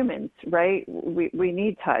we're humans, right? We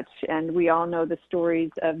need touch, and we all know the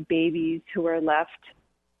stories of babies who are left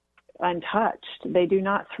untouched. They do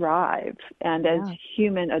not thrive. And as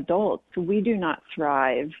human adults, we do not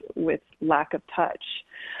thrive with lack of touch.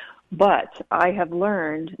 But I have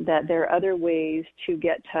learned that there are other ways to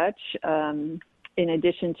get touch, in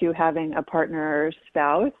addition to having a partner or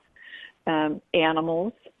spouse.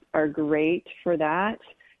 Animals are great for that.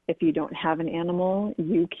 If you don't have an animal,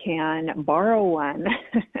 you can borrow one.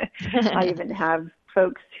 I even have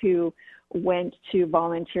folks who went to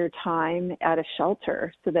volunteer time at a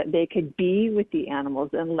shelter so that they could be with the animals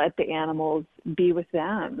and let the animals be with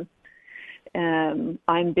them.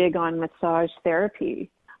 I'm big on massage therapy.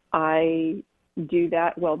 I do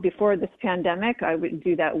that, before this pandemic, I would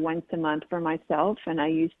do that once a month for myself, and I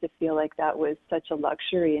used to feel like that was such a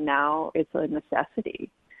luxury, and now it's a necessity.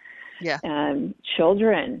 Yeah.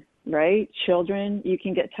 Children, right? Children, you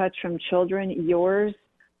can get touch from children, yours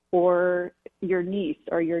or your niece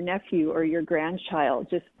or your nephew or your grandchild,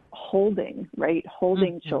 just holding, right?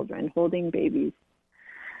 Holding children, holding babies.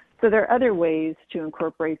 So there are other ways to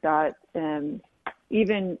incorporate that.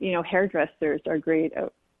 Even, hairdressers are great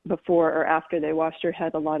before or after they wash their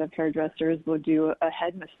head. A lot of hairdressers will do a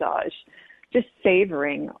head massage, just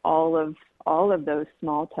savoring all of those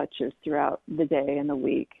small touches throughout the day and the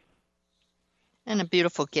week. And a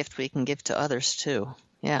beautiful gift we can give to others too.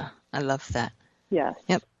 Yeah, I love that. Yes.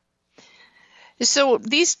 Yep. So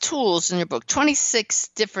these tools in your book, 26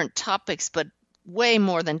 different topics, but way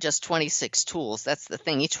more than just 26 tools. That's the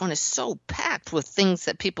thing. Each one is so packed with things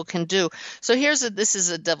that people can do. So this is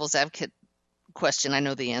a devil's advocate question. I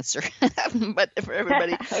know the answer, but for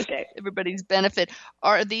everybody, Okay. Everybody's benefit,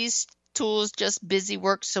 are these tools just busy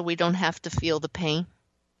work so we don't have to feel the pain?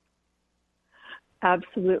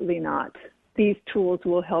 Absolutely not. These tools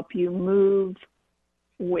will help you move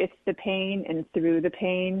with the pain and through the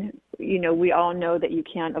pain. We all know that you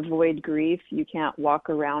can't avoid grief. You can't walk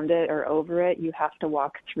around it or over it. You have to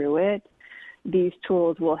walk through it. These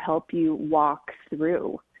tools will help you walk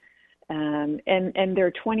through. And there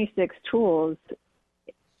are 26 tools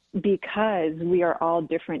because we are all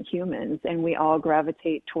different humans and we all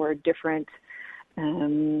gravitate toward different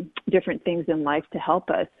things in life to help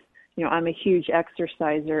us. I'm a huge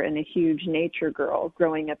exerciser and a huge nature girl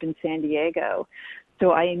growing up in San Diego. So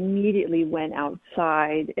I immediately went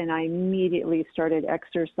outside and I immediately started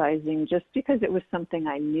exercising just because it was something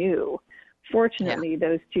I knew. Fortunately,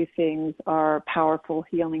 those two things are powerful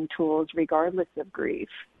healing tools regardless of grief.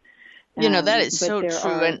 That is so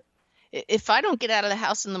true. And if I don't get out of the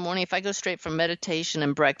house in the morning, if I go straight from meditation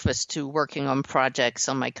and breakfast to working on projects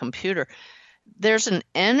on my computer, there's an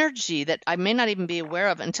energy that I may not even be aware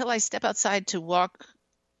of until I step outside to walk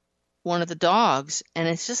one of the dogs. And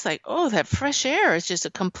it's just like, oh, that fresh air is just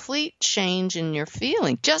a complete change in your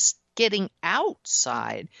feeling. Just getting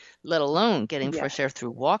outside, let alone getting fresh air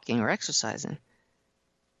through walking or exercising.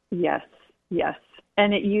 Yes.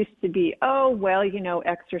 And it used to be,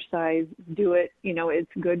 exercise, do it,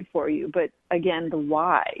 it's good for you. But again, the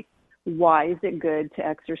why. Why is it good to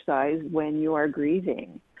exercise when you are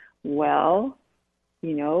grieving? Well,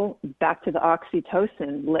 back to the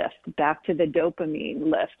oxytocin lift, back to the dopamine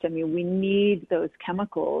lift. I mean, we need those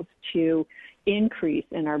chemicals to increase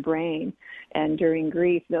in our brain. And during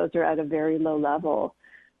grief, those are at a very low level.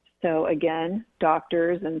 So again,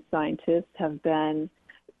 doctors and scientists have been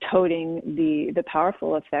toting the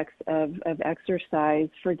powerful effects of exercise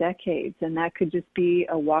for decades. And that could just be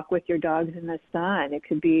a walk with your dogs in the sun. It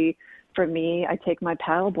could be, for me, I take my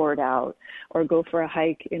paddleboard out or go for a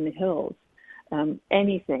hike in the hills.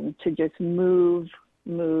 Anything to just move.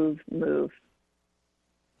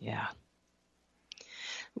 Yeah.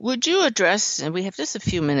 Would you address, and we have just a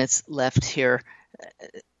few minutes left here,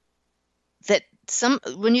 that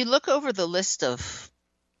when you look over the list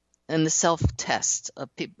and the self-test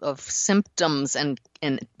of symptoms and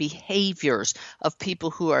behaviors of people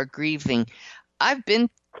who are grieving, I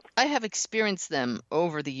have experienced them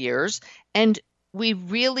over the years, and we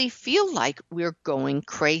really feel like we're going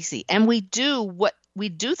crazy, and we do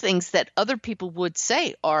things that other people would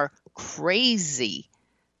say are crazy.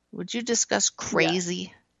 Would you discuss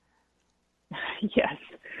crazy? Yes.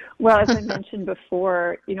 Well, as I mentioned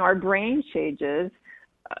before, our brain changes.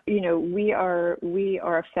 We are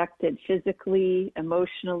affected physically,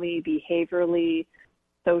 emotionally, behaviorally,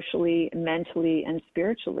 socially, mentally, and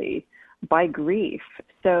spiritually by grief.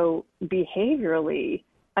 So behaviorally,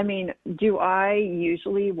 do I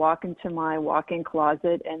usually walk into my walk-in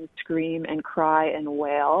closet and scream and cry and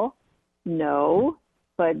wail? No.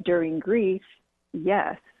 But during grief,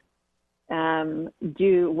 yes.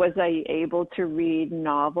 Was I able to read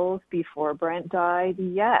novels before Brent died?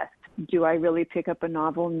 Yes. Do I really pick up a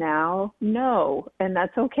novel now? No. And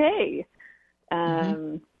that's okay.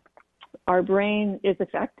 Our brain is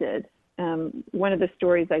affected. One of the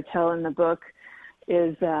stories I tell in the book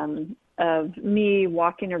is of me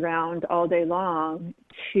walking around all day long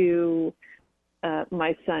to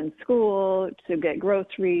my son's school, to get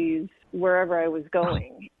groceries, wherever I was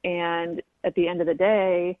going. And at the end of the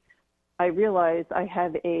day, I realized I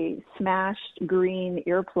have a smashed green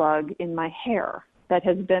earplug in my hair that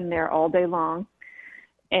has been there all day long.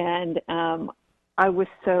 And I was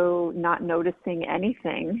so not noticing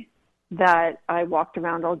anything that I walked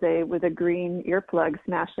around all day with a green earplug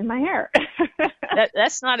smashed in my hair.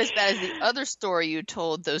 That's not as bad as the other story you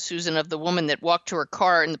told, though, Susan, of the woman that walked to her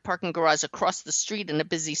car in the parking garage across the street in a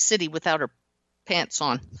busy city without her pants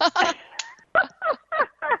on.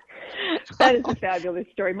 That is a fabulous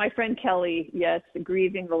story. My friend Kelly, yes,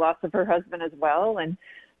 grieving the loss of her husband as well, and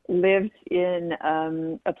lived in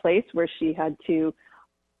a place where she had to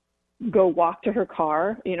go walk to her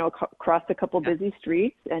car, cross a couple busy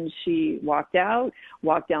streets, and she walked out,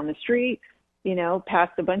 walked down the street,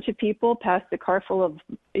 past a bunch of people, past a car full of,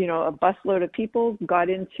 a busload of people, got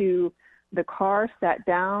into the car, sat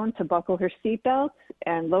down to buckle her seatbelt,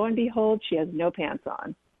 and lo and behold, she has no pants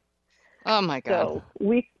on. Oh my God. So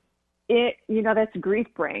that's grief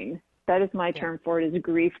brain. That is my term for it, is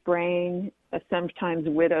grief brain. Sometimes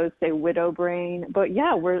widows say widow brain, but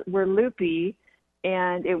yeah, we're loopy,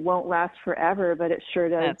 and it won't last forever, but it sure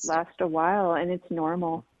does last a while, and it's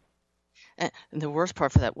normal. And the worst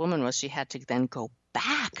part for that woman was she had to then go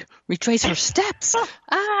back, retrace her steps,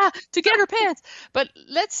 to get her pants. But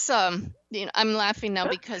let's, I'm laughing now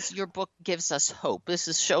because your book gives us hope.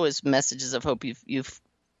 This show is messages of hope. You've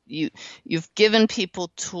given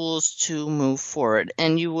people tools to move forward,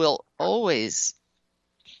 and you will always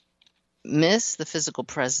miss the physical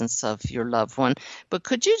presence of your loved one. But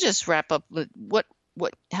could you just wrap up with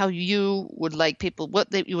how you would like people,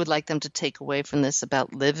 you would like them to take away from this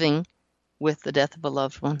about living with the death of a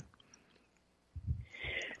loved one?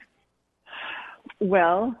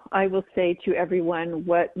 Well, I will say to everyone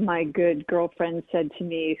what my good girlfriend said to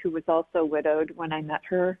me, who was also widowed when I met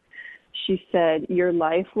her. She said, your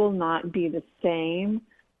life will not be the same,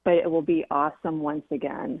 but it will be awesome once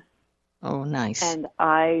again. Oh, nice. And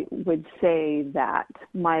I would say that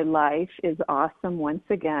my life is awesome once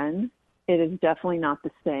again. It is definitely not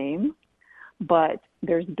the same, but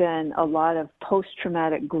there's been a lot of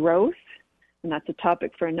post-traumatic growth, and that's a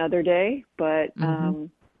topic for another day, but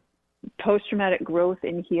post-traumatic growth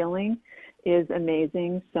and healing is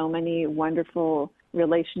amazing. So many wonderful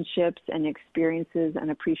relationships and experiences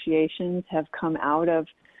and appreciations have come out of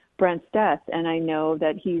Brent's death, and I know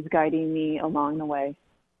that he's guiding me along the way.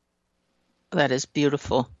 That is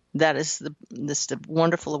beautiful. That is the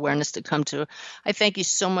wonderful awareness to come to. I thank you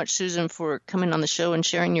so much, Susan, for coming on the show and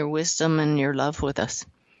sharing your wisdom and your love with us.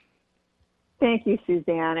 Thank you,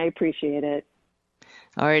 Suzanne. I appreciate it.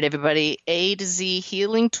 All right, everybody. A to Z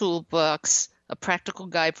Healing Toolbox, a practical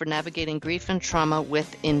guide for navigating grief and trauma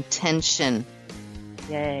with intention.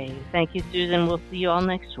 Yay. Thank you, Susan. We'll see you all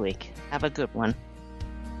next week. Have a good one.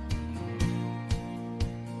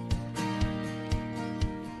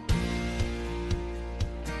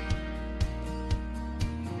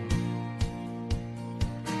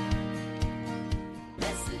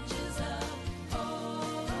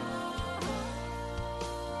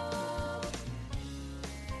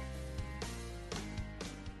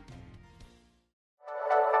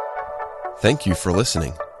 Thank you for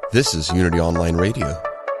listening. This is Unity Online Radio,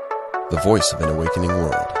 the voice of an awakening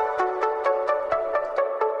world.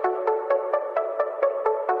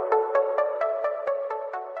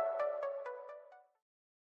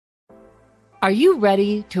 Are you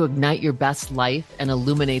ready to ignite your best life and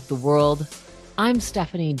illuminate the world? I'm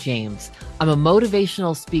Stephanie James. I'm a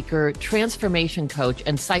motivational speaker, transformation coach,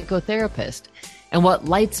 and psychotherapist. And what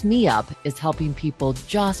lights me up is helping people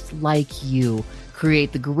just like you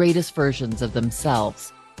create the greatest versions of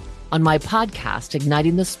themselves. On my podcast,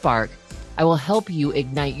 Igniting the Spark, I will help you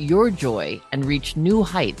ignite your joy and reach new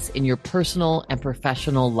heights in your personal and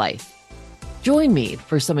professional life. Join me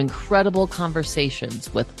for some incredible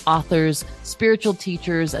conversations with authors, spiritual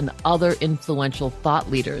teachers, and other influential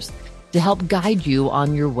thought leaders to help guide you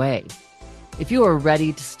on your way. If you are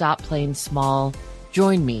ready to stop playing small,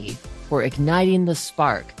 join me for Igniting the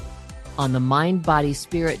Spark on the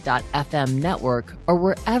mindbodyspirit.fm network or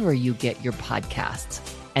wherever you get your podcasts,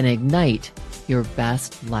 and ignite your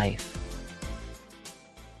best life.